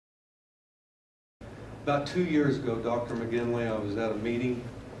About 2 years ago, Dr. McGinley, I was at a meeting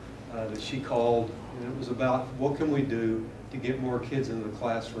that she called, and it was about what can we do to get more kids into the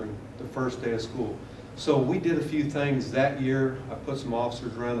classroom the first day of school. So we did a few things that year. I put some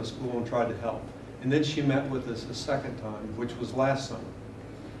officers around the school and tried to help. And then she met with us a second time, which was last summer,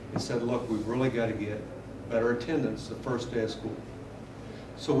 and said, look, we've really got to get better attendance the first day of school.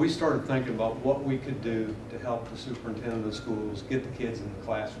 So we started thinking about what we could do to help the superintendent of schools get the kids in the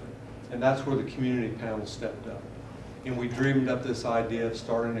classroom. And that's where the community panel stepped up. And we dreamed up this idea of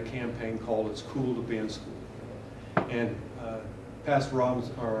starting a campaign called It's Cool to Be in School. And Pastor Wright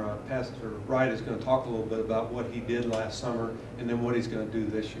is going to talk a little bit about what he did last summer and then what he's going to do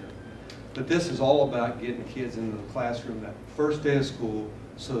this year. But this is all about getting kids into the classroom that first day of school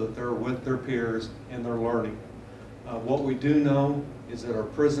so that they're with their peers and they're learning. What we do know is that our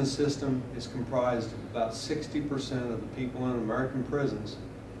prison system is comprised of about 60% of the people in American prisons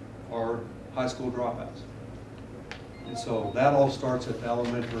are high school dropouts. And so that all starts at the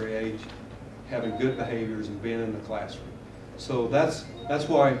elementary age, having good behaviors and being in the classroom. So that's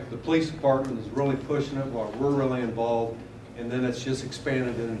why the police department is really pushing it, why we're really involved, and then it's just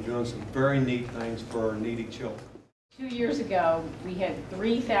expanded into doing some very neat things for our needy children. 2 years ago, we had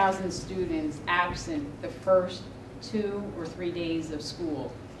 3,000 students absent the first 2 or 3 days of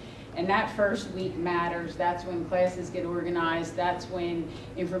school. And that first week matters. That's when classes get organized. That's when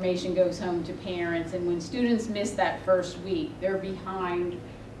information goes home to parents. And when students miss that first week, they're behind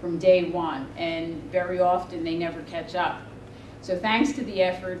from day one. And very often they never catch up. So thanks to the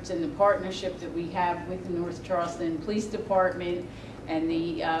efforts and the partnership that we have with the North Charleston Police Department and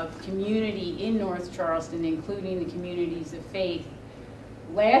the community in North Charleston, including the communities of faith,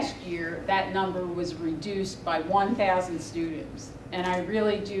 last year that number was reduced by 1,000 students. And I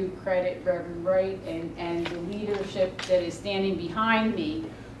really do credit Reverend Wright and the leadership that is standing behind me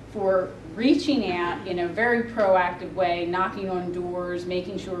for reaching out in a very proactive way, knocking on doors,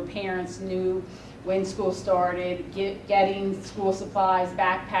 making sure parents knew when school started, getting school supplies,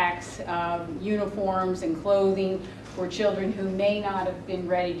 backpacks, uniforms, and clothing for children who may not have been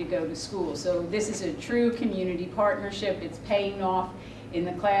ready to go to school. So this is a true community partnership. It's paying off in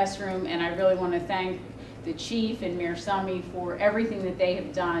the classroom, and I really want to thank the Chief and Mayor Summey for everything that they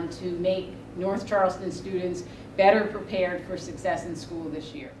have done to make North Charleston students better prepared for success in school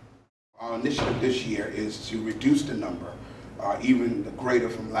this year. Our initiative this year is to reduce the number, even greater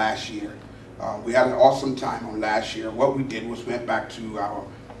from last year. We had an awesome time on last year. What we did was went back to our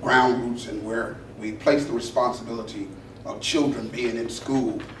ground roots and where we placed the responsibility of children being in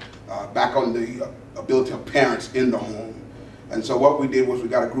school back on the ability of parents in the home. And so what we did was we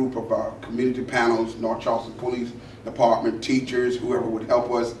got a group of community panels, North Charleston Police Department, teachers, whoever would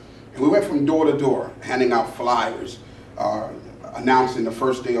help us. And we went from door to door, handing out flyers, announcing the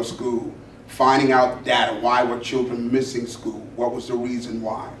first day of school, finding out data, why were children missing school, what was the reason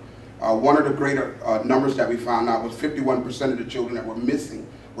why. One of the greater numbers that we found out was 51% of the children that were missing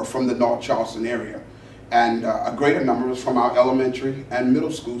were from the North Charleston area. And a greater number was from our elementary and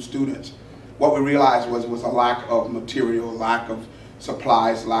middle school students. What we realized was a lack of material, lack of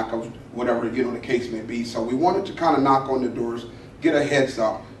supplies, lack of whatever the case may be. So we wanted to kind of knock on the doors, get a heads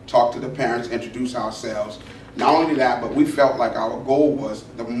up, talk to the parents, introduce ourselves. Not only that, but we felt like our goal was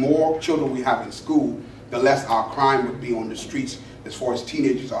the more children we have in school, the less our crime would be on the streets as far as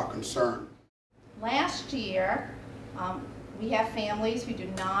teenagers are concerned. Last year, we have families who do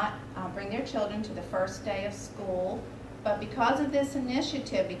not bring their children to the first day of school. But because of this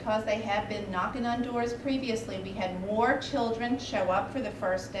initiative, because they have been knocking on doors previously, we had more children show up for the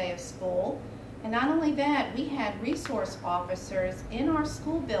first day of school. And not only that, we had resource officers in our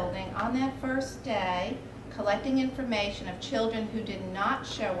school building on that first day collecting information of children who did not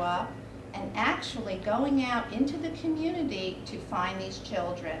show up and actually going out into the community to find these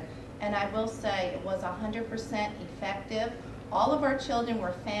children. And I will say it was 100% effective. All of our children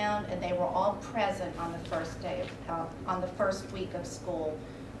were found, and they were all present on the first day on the first week of school,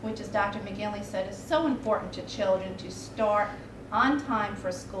 which, as Dr. McGinley said, is so important to children to start on time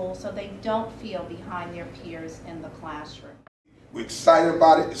for school so they don't feel behind their peers in the classroom. We're excited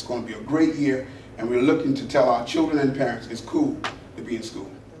about it. It's going to be a great year, and we're looking to tell our children and parents it's cool to be in school.